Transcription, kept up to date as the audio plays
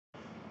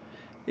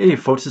Hey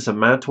folks, it's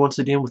Matt once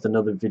again with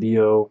another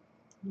video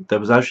that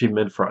was actually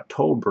meant for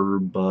October,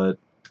 but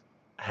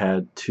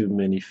had too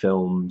many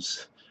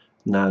films,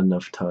 not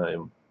enough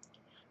time.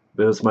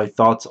 But it was my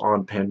thoughts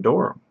on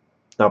Pandorum.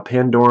 Now,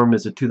 Pandorum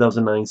is a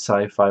 2009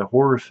 sci-fi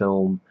horror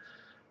film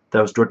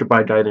that was directed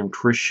by a guy named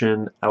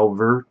Christian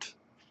Alvart.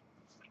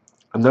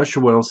 I'm not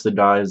sure what else the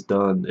guy has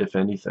done, if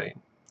anything.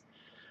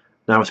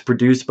 Now, it's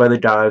produced by the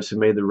guys who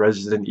made the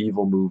Resident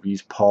Evil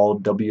movies, Paul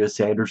W.S.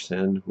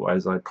 Anderson, who,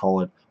 as I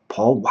call it,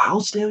 Paul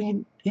Wild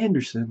Stallion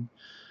Anderson,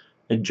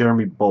 and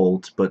Jeremy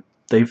Bolt, but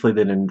thankfully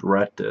they didn't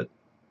direct it.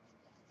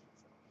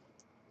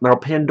 Now,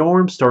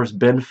 Pandorum stars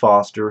Ben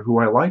Foster, who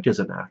I like as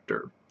an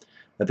actor.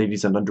 I think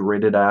he's an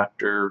underrated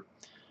actor.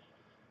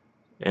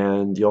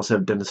 And you also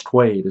have Dennis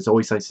Quaid. It's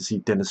always nice to see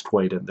Dennis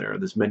Quaid in there.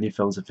 There's many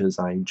films of his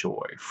I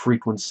enjoy.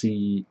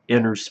 Frequency,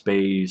 Inner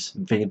Space,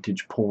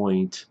 Vantage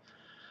Point,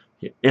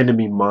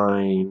 Enemy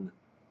Mine,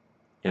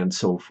 and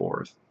so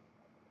forth.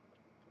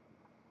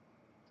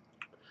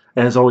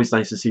 And it's always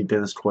nice to see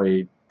Dennis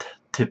Quaid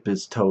tip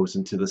his toes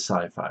into the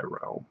sci-fi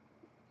realm.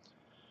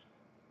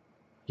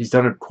 He's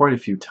done it quite a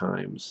few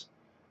times.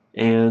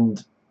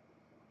 And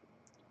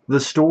the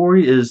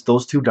story is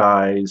those two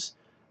guys,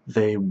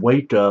 they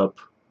wake up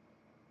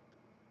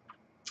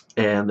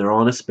and they're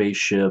on a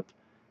spaceship,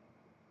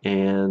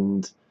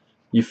 and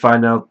you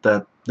find out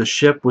that the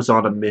ship was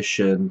on a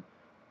mission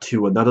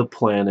to another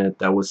planet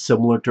that was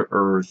similar to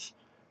Earth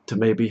to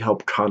maybe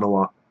help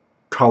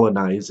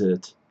colonize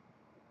it,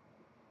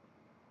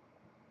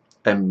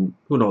 and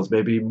who knows,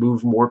 maybe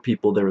move more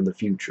people there in the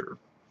future.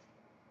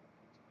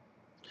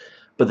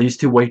 But these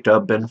two wake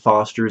up. Ben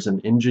Foster's an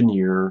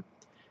engineer,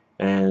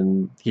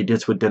 and he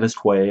gets with Dennis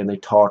Quaid, and they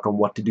talk on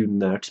what to do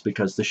next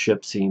because the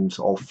ship seems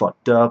all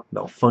fucked up,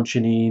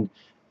 malfunctioning,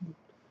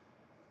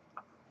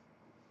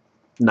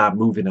 not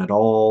moving at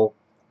all.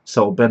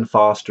 So Ben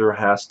Foster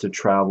has to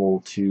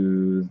travel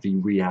to the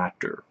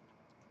reactor.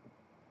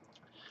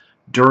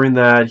 During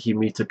that, he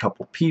meets a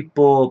couple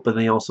people, but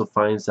then he also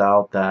finds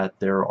out that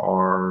there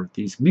are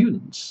these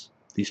mutants,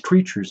 these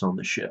creatures on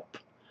the ship.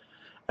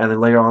 And then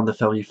later on in the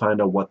film, you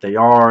find out what they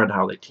are and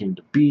how they came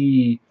to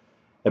be.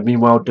 And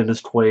meanwhile,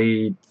 Dennis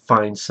Quaid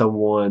finds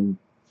someone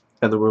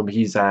in the room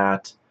he's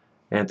at,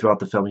 and throughout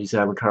the film, he's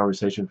having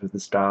conversations with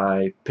this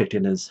guy,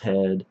 picking his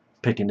head,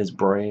 picking his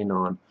brain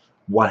on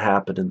what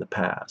happened in the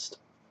past.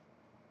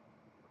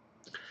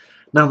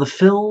 Now, the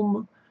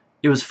film,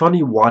 it was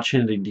funny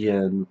watching it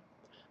again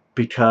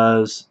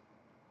because,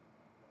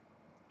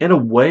 in a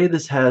way,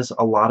 this has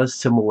a lot of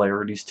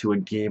similarities to a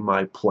game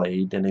I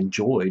played and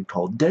enjoyed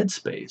called Dead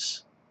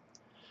Space.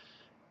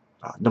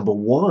 Number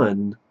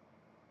one,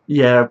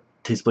 yeah,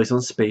 takes place on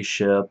a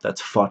spaceship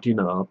that's fucking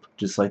up,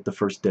 just like the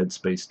first Dead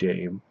Space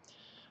game.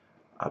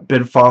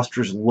 Ben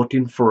Foster's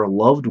looking for a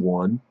loved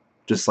one,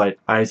 just like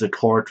Isaac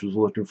Clarke was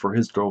looking for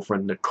his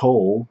girlfriend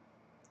Nicole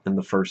in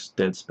the first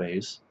Dead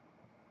Space,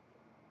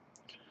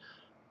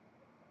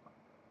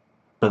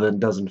 but then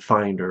doesn't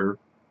find her,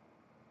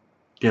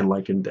 again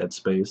like in Dead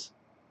Space.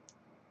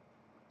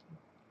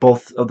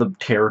 Both of the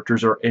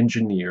characters are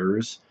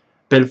engineers.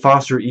 Ben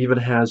Foster even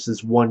has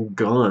this one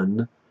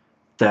gun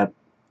that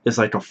is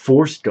like a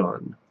force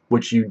gun,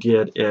 which you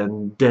get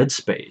in Dead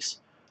Space.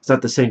 It's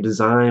not the same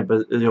design,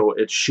 but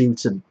it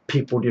shoots and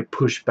people get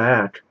pushed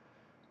back.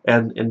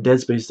 And in Dead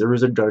Space, there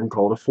is a gun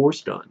called a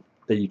force gun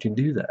that you can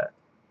do that.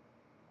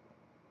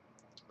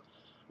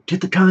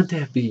 Get the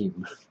contact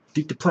beam.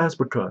 Get the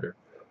plasma cutter.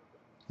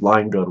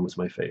 Line gun was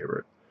my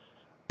favorite.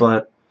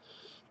 And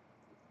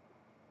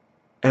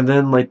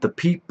then like the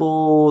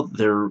people,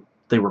 they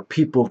were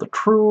people of the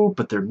crew,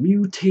 but they're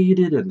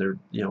mutated and they're,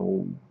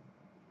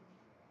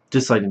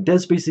 just like in Dead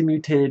Space they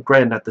mutated,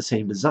 granted not the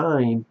same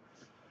design.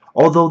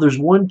 Although there's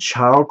one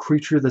child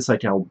creature that's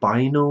like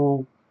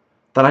albino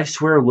that I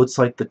swear looks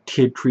like the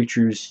kid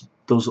creatures,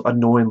 those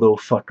annoying little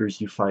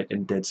fuckers you fight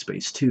in Dead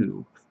Space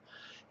 2.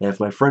 And if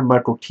my friend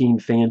Michael Teen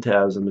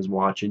Phantasm is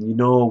watching, you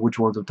know which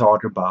ones I'm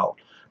talking about.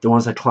 The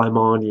ones that climb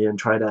on you and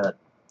try to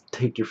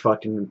take your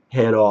fucking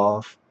head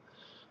off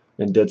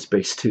in Dead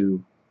Space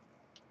 2.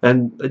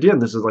 And again,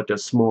 this is like a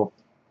small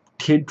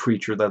kid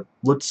creature that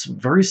looks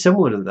very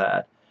similar to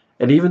that.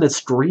 And even its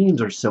screams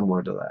are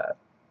similar to that.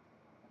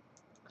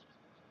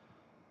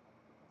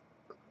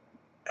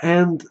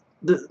 And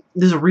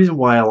there's a reason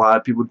why a lot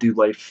of people do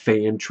like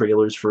fan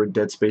trailers for a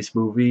Dead Space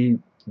movie.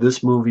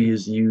 This movie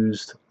is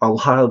used a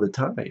lot of the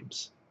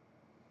times.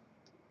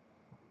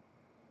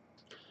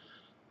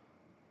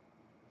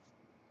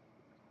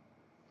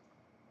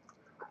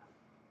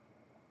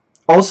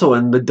 Also,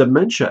 in the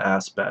dementia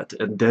aspect,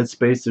 in Dead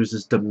Space, there's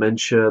this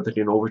dementia that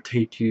can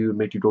overtake you,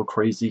 make you go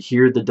crazy.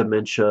 Here, the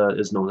dementia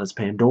is known as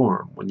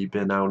Pandorum, when you've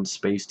been out in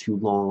space too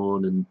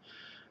long and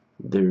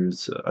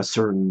there's a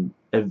certain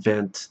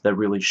event that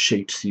really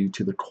shakes you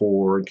to the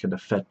core and can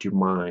affect your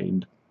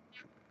mind.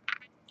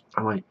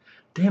 I'm like,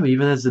 damn, it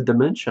even has the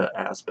dementia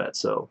aspect.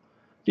 So,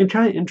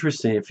 kind of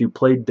interesting. If you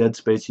played Dead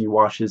Space, you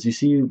watch this, you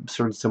see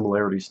certain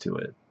similarities to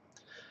it.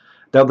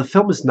 Now, the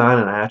film is not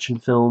an action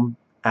film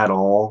at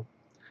all.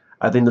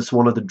 I think that's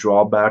one of the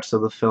drawbacks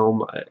of the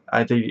film.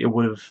 I think it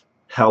would have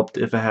helped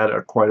if it had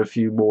quite a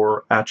few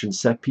more action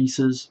set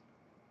pieces.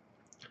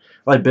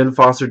 Like Ben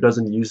Foster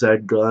doesn't use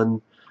that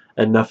gun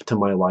enough to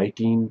my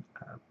liking.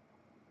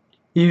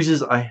 He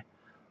uses a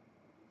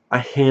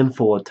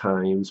handful of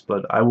times,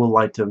 but I would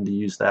like him to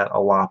use that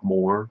a lot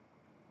more.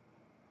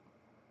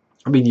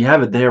 I mean, you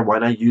have it there, why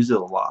not use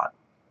it a lot?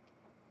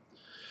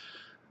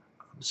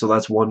 So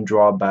that's one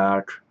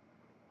drawback.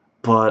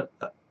 But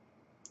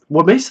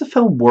what makes the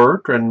film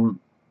work, and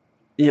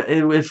yeah,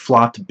 it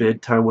flopped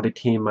big time when it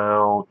came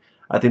out.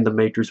 I think the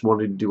makers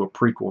wanted to do a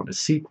prequel and a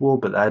sequel,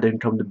 but that didn't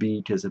come to be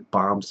because it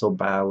bombed so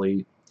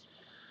badly.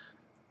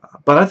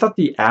 But I thought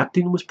the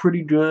acting was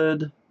pretty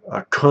good.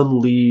 Kun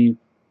Lee,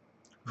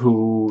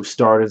 who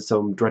starred in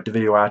some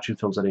direct-to-video action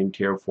films I didn't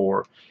care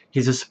for,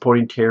 he's a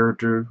supporting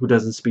character who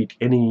doesn't speak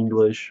any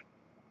English.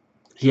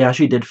 He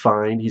actually did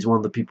fine. He's one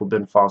of the people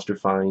Ben Foster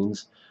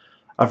finds.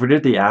 I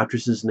forget the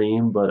actress's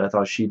name, but I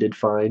thought she did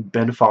fine.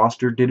 Ben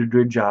Foster did a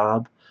good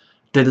job.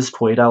 Dennis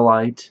Quaid I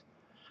liked.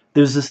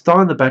 There's this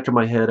thought in the back of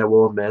my head, I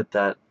will admit,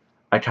 that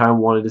I kind of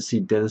wanted to see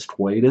Dennis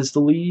Quaid as the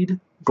lead,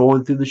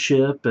 going through the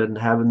ship and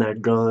having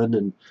that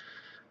gun.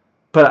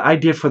 But I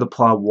did for the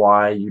plot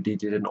why you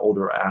needed an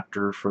older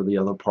actor for the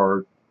other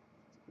part,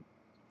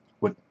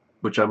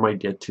 which I might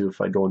get to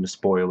if I go into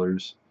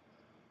spoilers.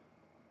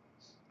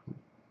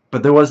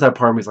 But there was that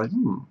part of me like,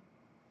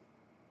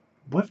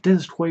 what if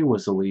Dennis Quaid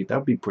was the lead? That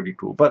would be pretty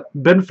cool. But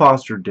Ben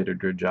Foster did a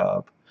good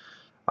job.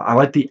 I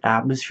like the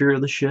atmosphere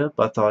of the ship.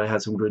 I thought it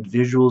had some good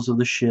visuals of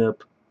the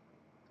ship.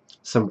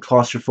 Some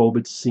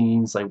claustrophobic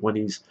scenes, like when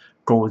he's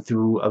going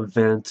through a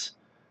vent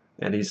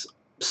and he's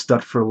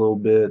stuck for a little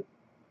bit.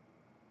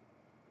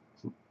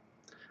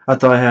 I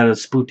thought it had a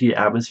spooky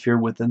atmosphere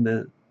within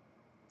the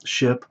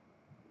ship.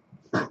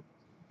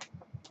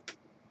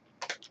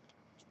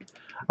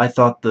 I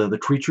thought the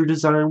creature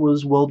design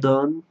was well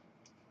done.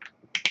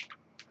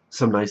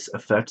 Some nice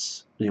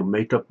effects,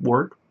 makeup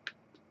work.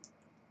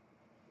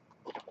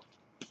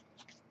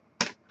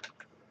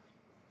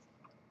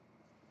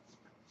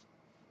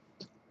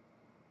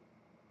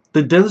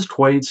 The Dennis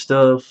Quaid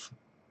stuff,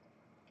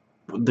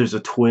 there's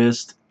a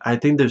twist. I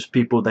think there's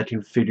people that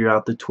can figure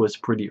out the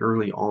twist pretty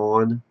early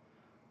on,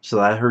 so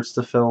that hurts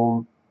the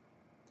film.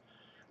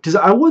 Because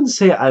I wouldn't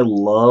say I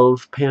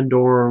love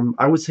Pandorum.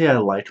 I would say I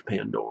like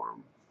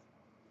Pandorum.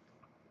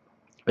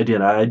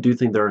 I do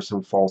think there are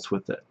some faults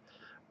with it.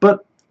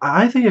 But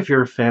I think if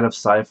you're a fan of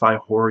sci-fi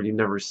horror, you've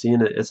never seen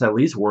it, it's at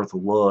least worth a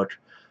look.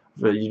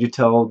 You can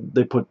tell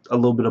they put a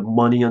little bit of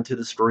money onto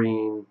the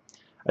screen.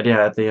 I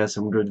think they had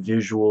some good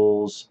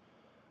visuals.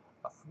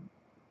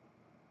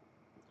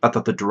 I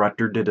thought the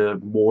director did a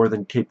more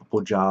than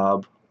capable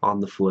job on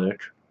the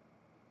flick.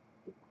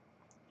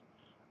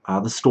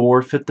 The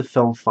score fit the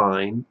film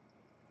fine.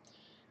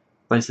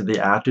 Like I said, the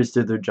actors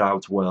did their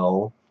jobs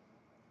well.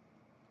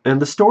 And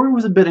the story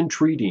was a bit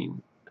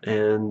intriguing.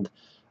 And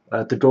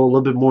to go a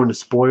little bit more into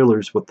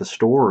spoilers with the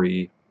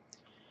story,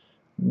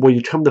 what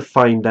you come to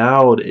find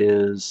out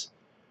is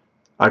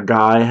a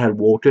guy had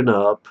woken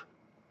up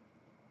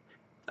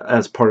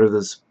as part of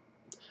this,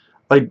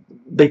 like,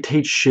 they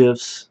take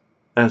shifts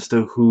as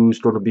to who's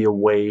going to be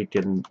awake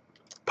and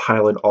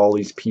pilot all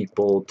these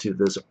people to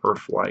this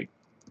Earth-like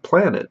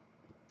planet.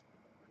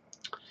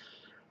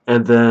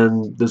 And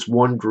then this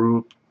one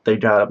group, they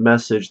got a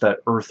message that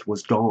Earth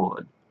was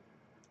gone.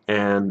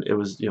 And it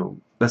was,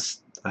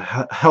 that's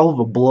a hell of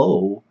a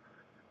blow.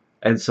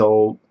 And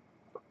so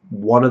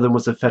one of them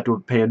was affected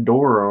with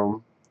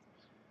Pandorum,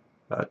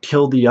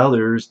 killed the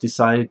others,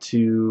 decided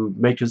to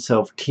make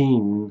himself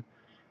king,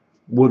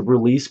 would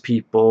release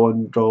people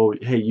and go,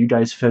 hey, you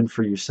guys fend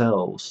for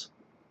yourselves.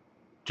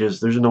 Just,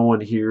 there's no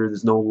one here,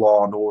 there's no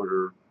law and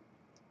order.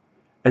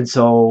 And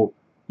so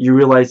you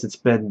realize it's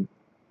been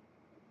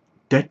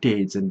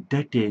decades and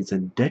decades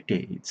and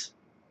decades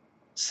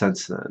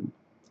since then.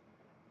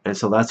 And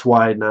so that's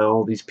why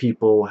now these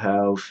people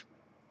have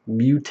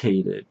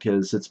mutated,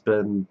 because it's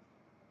been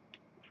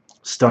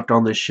stuck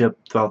on the ship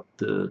throughout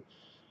the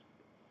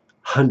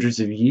hundreds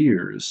of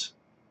years.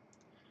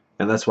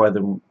 And that's why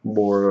they're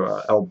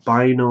more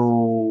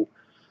albino.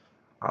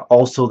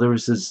 Also, there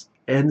was this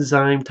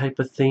enzyme type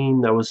of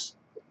thing that was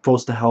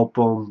supposed to help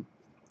them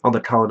on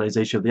the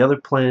colonization of the other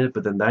planet,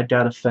 but then that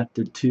got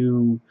affected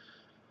too.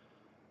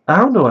 I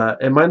don't know,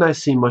 it might not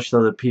seem much to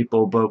other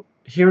people, but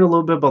hearing a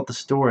little bit about the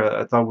story,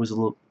 I thought was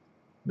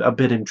a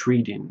bit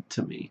intriguing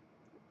to me.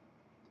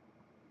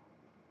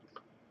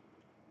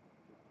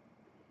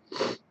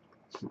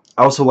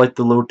 I also like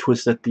the little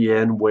twist at the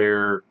end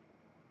where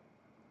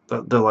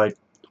they're like,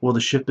 well, the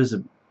ship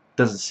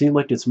doesn't seem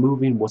like it's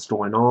moving, what's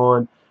going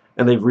on?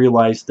 And they've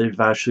realized they've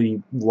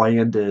actually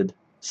landed,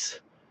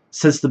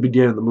 since the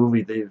beginning of the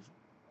movie,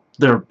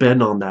 they've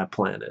been on that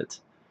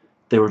planet.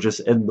 They were just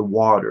in the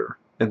water,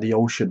 in the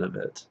ocean of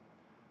it.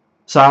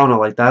 So I don't know,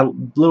 like that,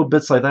 little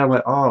bits like that, I'm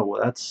like, oh,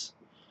 well, that's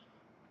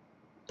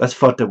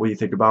fucked up when you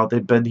think about it.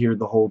 They've been here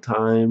the whole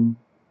time,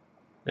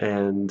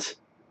 and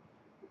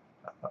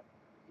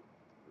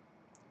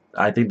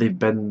I think they've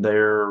been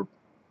there.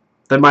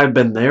 They might have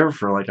been there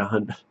for like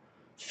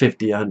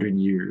 50, 100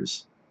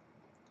 years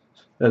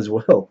as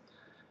well.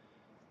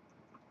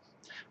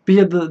 But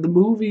yeah, the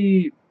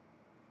movie,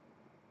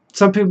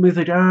 some people may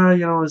think, you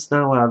know, it's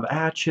not a lot of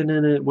action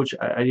in it, which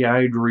I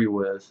agree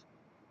with.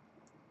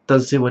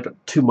 Doesn't seem like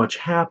too much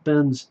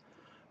happens.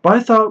 But I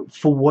thought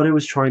for what it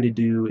was trying to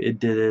do, it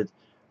did it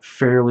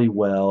fairly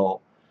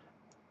well.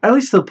 At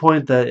least to the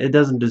point that it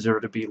doesn't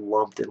deserve to be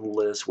lumped in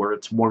lists where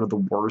it's one of the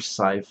worst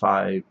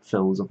sci-fi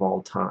films of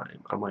all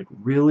time. I'm like,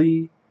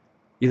 really?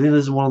 You think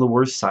this is one of the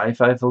worst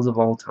sci-fi films of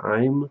all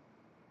time?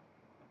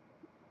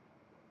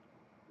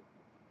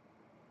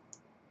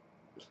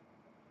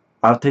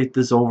 I'll take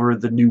this over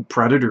the new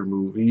Predator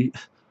movie.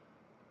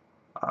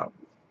 Uh,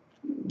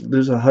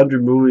 there's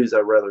 100 movies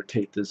I'd rather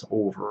take this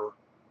over.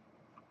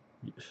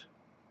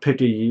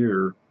 Pick a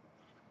year.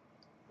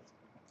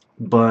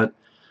 But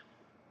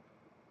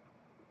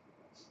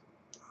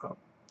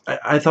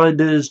I thought it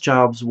did its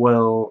jobs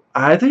well.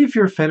 I think if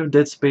you're a fan of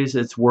Dead Space,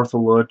 it's worth a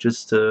look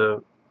just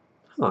to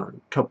a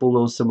couple of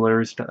those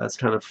similarities. That's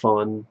kind of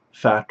fun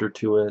factor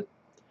to it.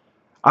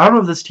 I don't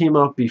know if this came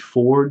out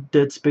before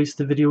Dead Space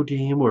the video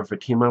game or if it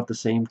came out at the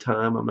same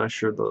time. I'm not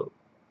sure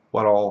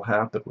what all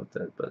happened with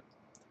it, but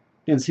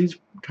it seems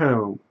kind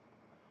of,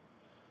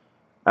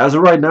 as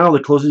of right now, the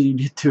closest you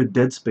get to a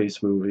Dead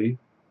Space movie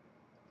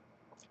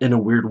in a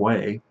weird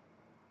way.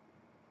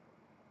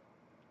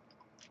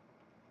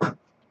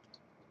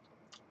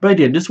 But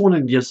again, just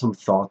wanted to give some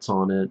thoughts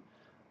on it.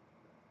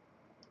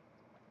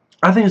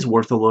 I think it's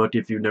worth a look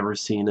if you've never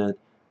seen it.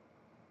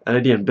 And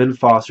again, Ben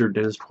Foster,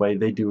 Dennis Quaid,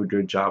 they do a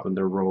good job in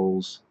their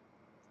roles.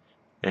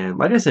 And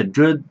like I said,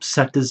 good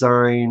set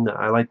design.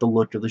 I like the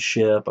look of the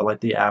ship. I like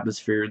the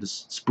atmosphere, the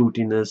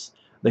spookiness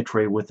they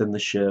create within the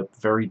ship.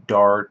 Very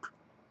dark.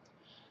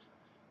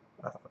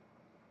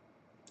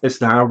 It's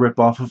not a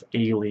ripoff of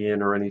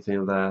Alien or anything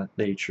of that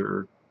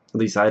nature. At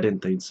least I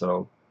didn't think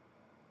so.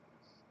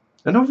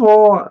 And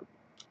overall,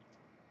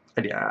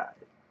 yeah,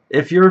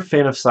 if you're a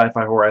fan of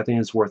sci-fi horror, I think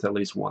it's worth at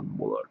least one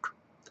look.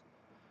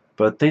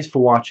 But thanks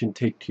for watching.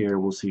 Take care.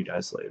 We'll see you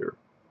guys later.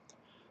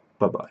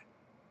 Bye-bye.